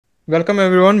Welcome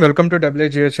everyone, welcome to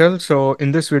WGHL. So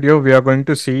in this video, we are going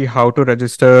to see how to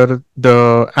register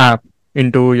the app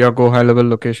into your GoHighLevel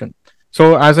location.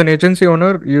 So as an agency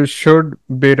owner, you should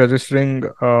be registering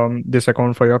this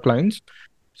account for your clients.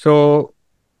 So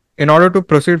in order to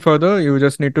proceed further, you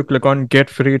just need to click on get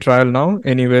free trial now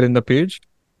anywhere in the page.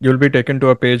 You'll be taken to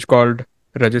a page called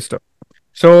register.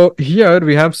 So here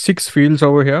we have 6 fields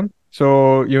over here.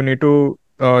 So you need to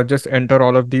just enter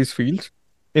all of these fields.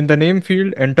 In the name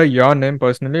field, enter your name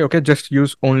personally. Okay, just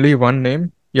use only one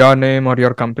name, your name or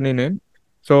your company name.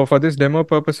 So for this demo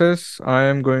purposes, I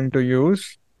am going to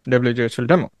use WGHL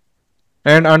demo.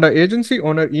 And under agency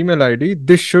owner email ID,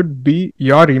 this should be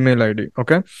your email ID.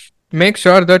 Okay, make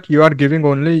sure that you are giving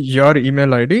only your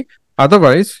email ID.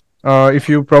 Otherwise, if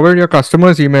you provide your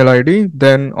customer's email ID,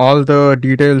 then all the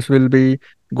details will be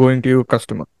going to your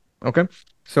customer. Okay,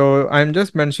 so I'm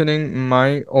just mentioning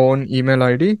my own email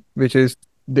ID, which is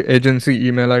the agency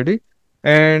email ID,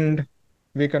 and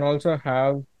we can also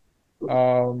have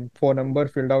phone number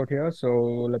filled out here. So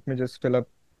let me just fill up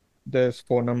this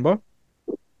phone number.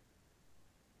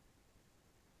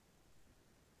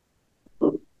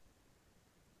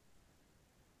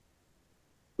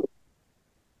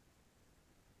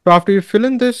 So after you fill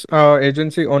in this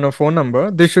agency owner phone number,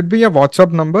 this should be a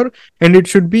WhatsApp number and it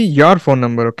should be your phone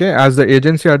number. Okay, as the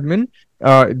agency admin,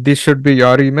 this should be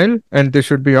your email and this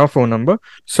should be your phone number.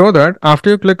 So that after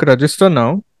you click register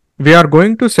now, we are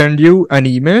going to send you an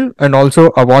email and also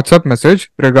a WhatsApp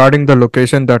message regarding the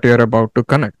location that you are about to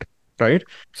connect. Right.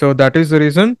 So that is the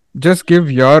reason. Just give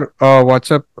your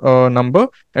WhatsApp number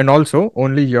and also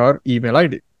only your email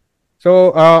ID.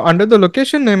 So under the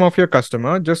location name of your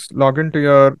customer, just log into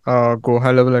your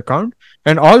GoHighLevel account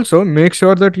and also make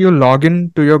sure that you log in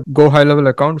to your GoHighLevel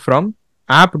account from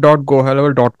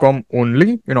app.gohighlevel.com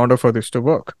only in order for this to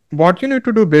work. What you need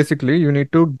to do basically, you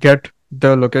need to get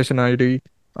the location ID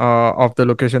of the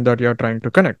location that you are trying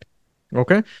to connect.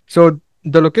 Okay, so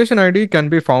the location ID can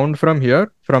be found from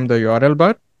here from the URL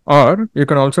bar, or you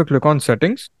can also click on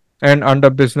settings and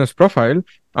under business profile,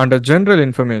 under general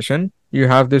information, you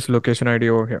have this location ID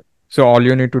over here. So all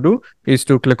you need to do is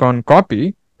to click on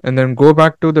copy and then go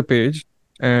back to the page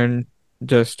and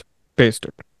just paste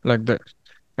it like this.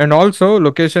 And also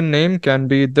location name can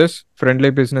be this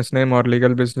friendly business name or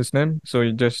legal business name. So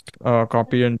you just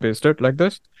copy and paste it like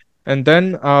this. And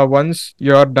then once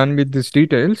you are done with these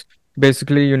details,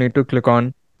 basically you need to click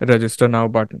on register now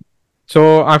button.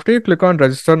 So after you click on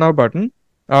register now button,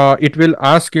 it will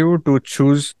ask you to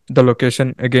choose the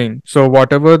location again. So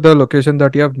whatever the location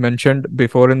that you have mentioned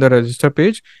before in the register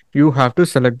page, you have to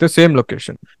select the same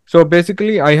location. So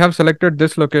basically I have selected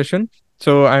this location.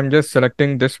 So I'm just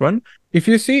selecting this one. If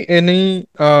you see any,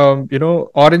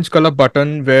 orange color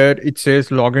button where it says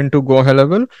login to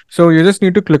GoHighLevel, so you just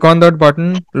need to click on that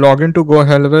button, log in to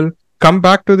GoHighLevel, come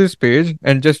back to this page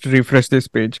and just refresh this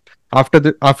page.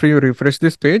 After you refresh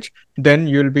this page, then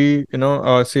you'll be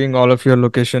seeing all of your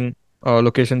locations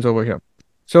over here.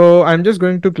 So I'm just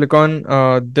going to click on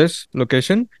this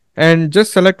location and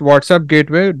just select WhatsApp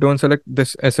gateway. Don't select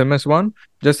this SMS one,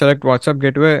 just select WhatsApp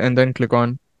gateway and then click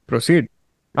on proceed.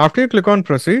 After you click on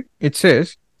proceed, it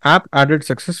says app added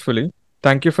successfully,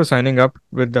 thank you for signing up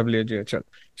with WGHL.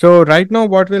 So right now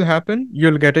what will happen,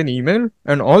 you'll get an email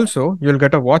and also you'll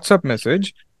get a WhatsApp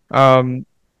message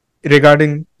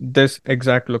regarding this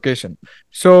exact location.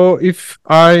 So if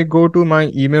I go to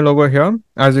my email over here,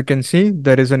 as you can see,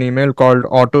 there is an email called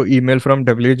auto email from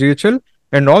WGHL.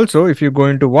 And also if you go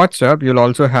into WhatsApp, you'll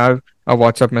also have a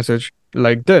WhatsApp message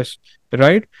like this,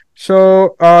 right?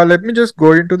 So let me just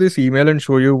go into this email and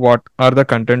show you what are the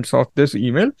contents of this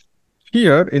email.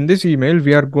 Here in this email,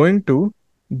 we are going to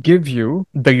give you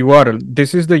the URL.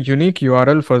 This is the unique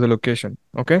URL for the location.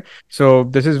 Okay, so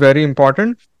this is very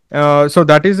important. So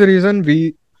that is the reason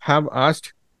we have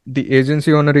asked the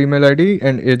agency owner email ID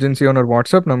and agency owner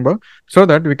WhatsApp number so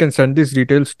that we can send these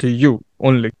details to you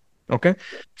only. Okay,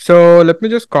 so let me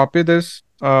just copy this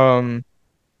URL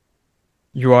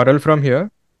from here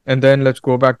and then let's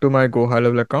go back to my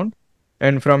GoHighLevel account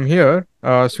and from here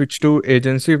switch to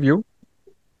agency view.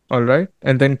 All right,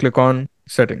 and then click on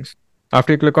settings.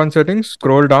 After you click on settings,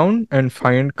 scroll down and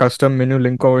find custom menu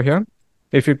link over here.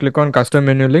 If you click on custom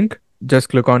menu link, just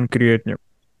click on create new.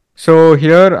 So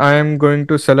here I am going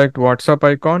to select WhatsApp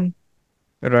icon,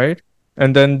 right?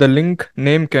 And then the link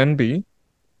name can be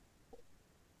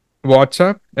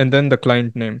WhatsApp and then the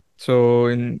client name. So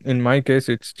in my case,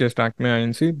 it's just Acme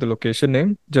Inc, the location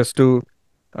name, just to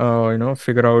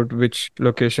figure out which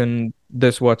location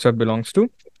this WhatsApp belongs to.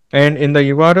 And in the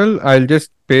URL, I'll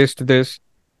just paste this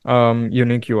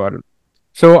unique URL.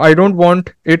 So I don't want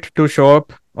it to show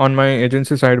up on my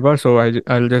agency sidebar, so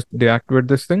I'll just deactivate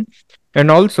this thing. And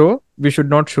also we should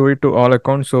not show it to all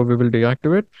accounts, so we will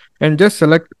deactivate and just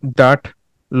select that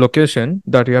location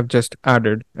that you have just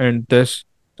added and this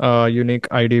unique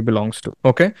ID belongs to.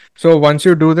 Okay, so once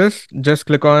you do this, just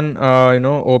click on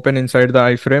open inside the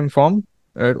iframe form,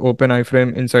 open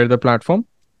iframe inside the platform,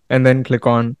 and then click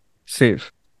on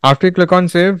save. After you click on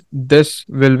save, this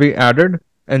will be added.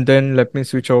 And then let me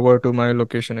switch over to my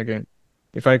location again.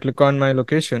 If I click on my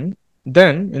location,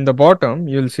 then in the bottom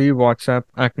you'll see WhatsApp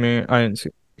Acme Inc.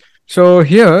 So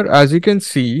here, as you can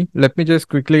see, let me just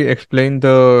quickly explain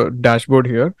the dashboard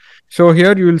here. So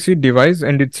here you will see device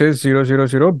and it says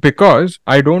 000 because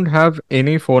I don't have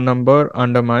any phone number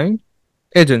under my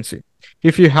agency.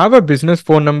 If you have a business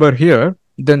phone number here,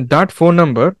 then that phone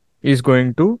number is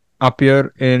going to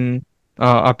appear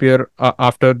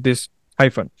after this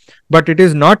hyphen. But it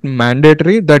is not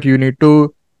mandatory that you need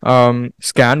to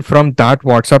scan from that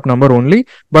WhatsApp number only.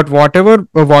 But whatever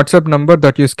WhatsApp number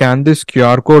that you scan this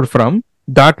QR code from,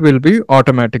 that will be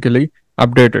automatically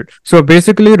updated. So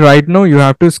basically, right now you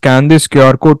have to scan this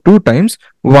QR code 2 times.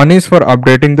 One is for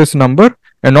updating this number,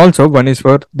 and also one is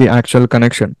for the actual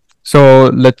connection.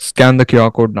 So let's scan the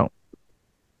QR code now.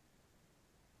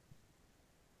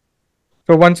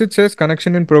 So once it says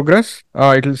connection in progress,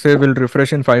 it will say will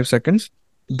refresh in 5 seconds.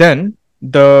 Then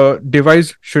the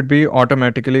device should be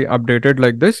automatically updated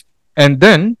like this. And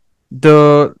then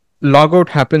the logout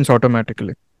happens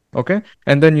automatically. Okay.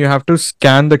 And then you have to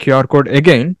scan the QR code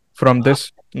again from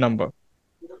this number.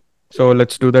 So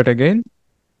let's do that again.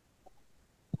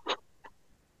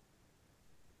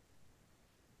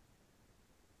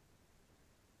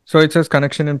 So it says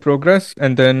connection in progress.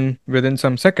 And then within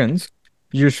some seconds,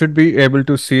 you should be able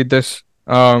to see this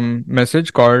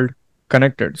message called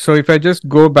connected. So if I just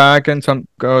go back and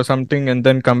something and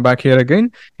then come back here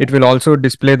again, it will also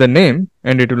display the name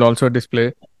and it will also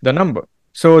display the number.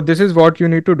 So this is what you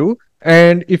need to do.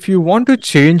 And if you want to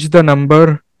change the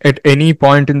number at any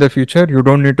point in the future, you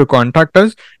don't need to contact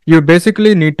us. You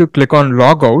basically need to click on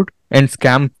logout and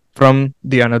scan from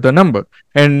the another number.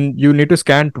 And you need to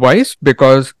scan twice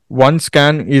because one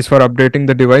scan is for updating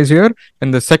the device here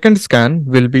and the second scan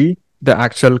will be the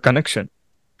actual connection.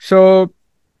 So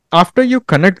after you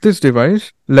connect this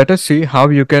device, let us see how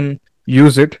you can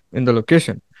use it in the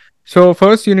location. So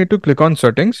first you need to click on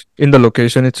settings in the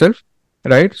location itself,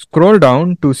 right? Scroll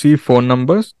down to see phone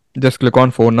numbers. Just click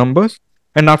on phone numbers.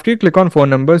 And after you click on phone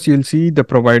numbers, you'll see the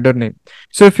provider name.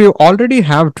 So if you already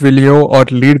have Twilio or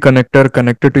lead connector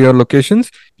connected to your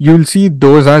locations, you'll see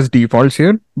those as defaults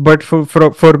here. But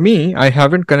for me, I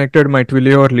haven't connected my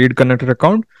Twilio or lead connector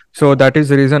account. So that is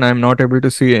the reason I'm not able to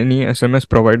see any SMS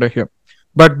provider here.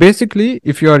 But basically,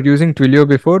 if you are using Twilio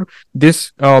before,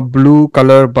 this blue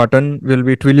color button will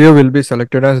be Twilio will be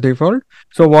selected as default.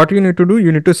 So what you need to do,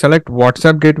 you need to select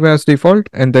WhatsApp gateway as default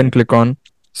and then click on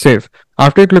save.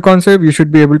 After you click on save, you should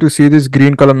be able to see this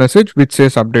green color message which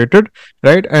says updated,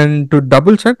 right? And to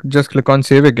double check, just click on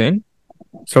save again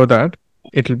so that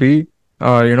it will be,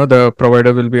 the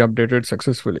provider will be updated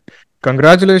successfully.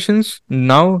 Congratulations.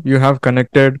 Now you have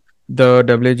connected the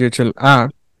WHL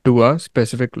app to a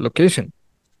specific location.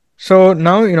 So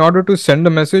now in order to send a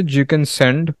message, you can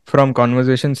send from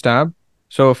conversations tab.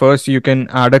 So first you can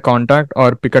add a contact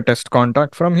or pick a test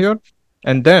contact from here.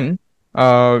 And then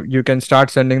you can start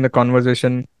sending the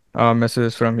conversation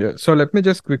messages from here. So let me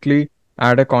just quickly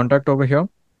add a contact over here.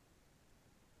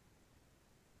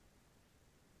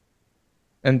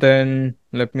 And then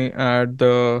let me add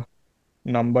the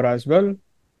number as well.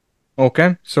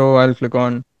 Okay, so I'll click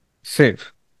on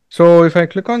save. So if I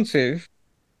click on save,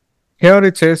 here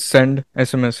it says send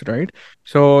SMS, right?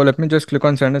 So let me just click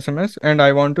on send SMS and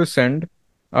I want to send,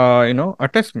 a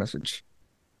test message.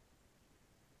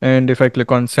 And if I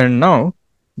click on send now,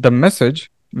 the message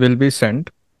will be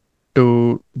sent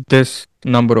to this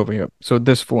number over here. So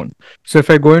this phone. So if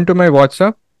I go into my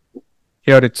WhatsApp,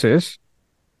 here it says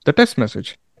the test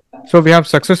message. So we have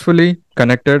successfully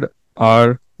connected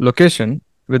our location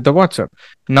with the WhatsApp.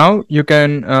 Now you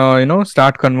can,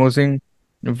 start conversing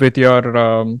with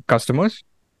your customers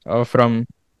from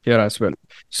here as well.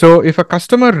 So if a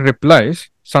customer replies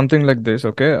something like this,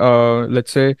 okay,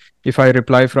 let's say if I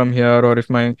reply from here or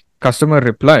if my customer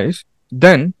replies,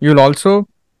 then you'll also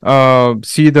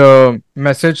see the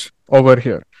message over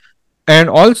here. And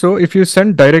also if you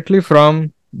send directly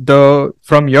from the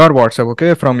from your WhatsApp,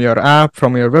 okay, from your app,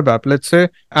 from your web app. Let's say,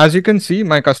 as you can see,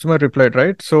 my customer replied,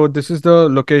 right? So this is the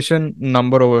location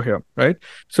number over here, right?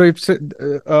 So it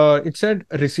said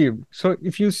received. So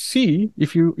if you see,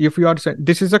 if you are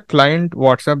this is a client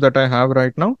WhatsApp that I have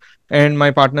right now, and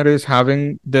my partner is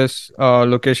having this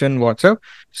location WhatsApp.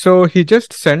 So he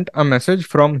just sent a message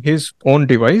from his own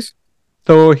device.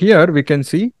 So here we can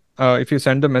see, if you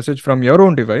send the message from your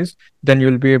own device, then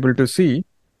you'll be able to see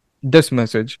this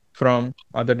message from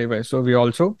other device. So we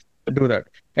also do that.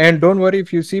 And don't worry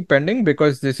if you see pending,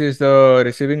 because this is the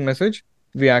receiving message.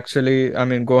 We actually, I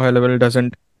mean, GoHighLevel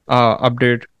doesn't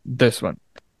update this one.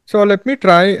 So let me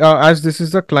try, as this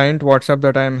is the client WhatsApp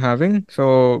that I am having.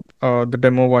 So the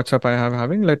demo WhatsApp I have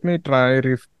having, let me try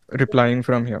replying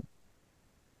from here.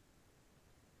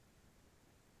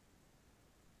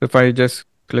 If I just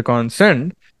click on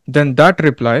send, then that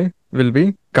reply will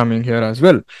be coming here as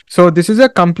well. So this is a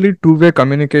complete two-way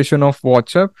communication of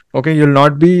WhatsApp. Okay, you'll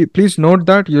not be, please note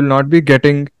that you'll not be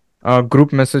getting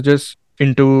group messages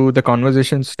into the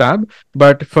conversations tab,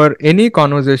 but for any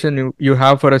conversation you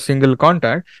have for a single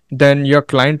contact, then your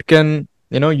client can,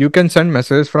 you can send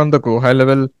messages from the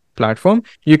GoHighLevel platform.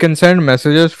 You can send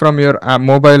messages from your app,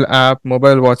 mobile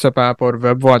WhatsApp app, or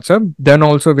web WhatsApp. Then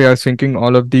also we are syncing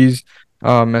all of these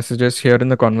messages here in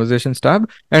the conversations tab.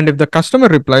 And if the customer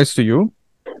replies to you,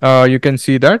 you can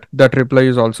see that that reply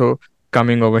is also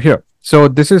coming over here. So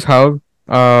this is how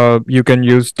you can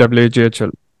use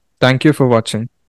WAGHL. Thank you for watching.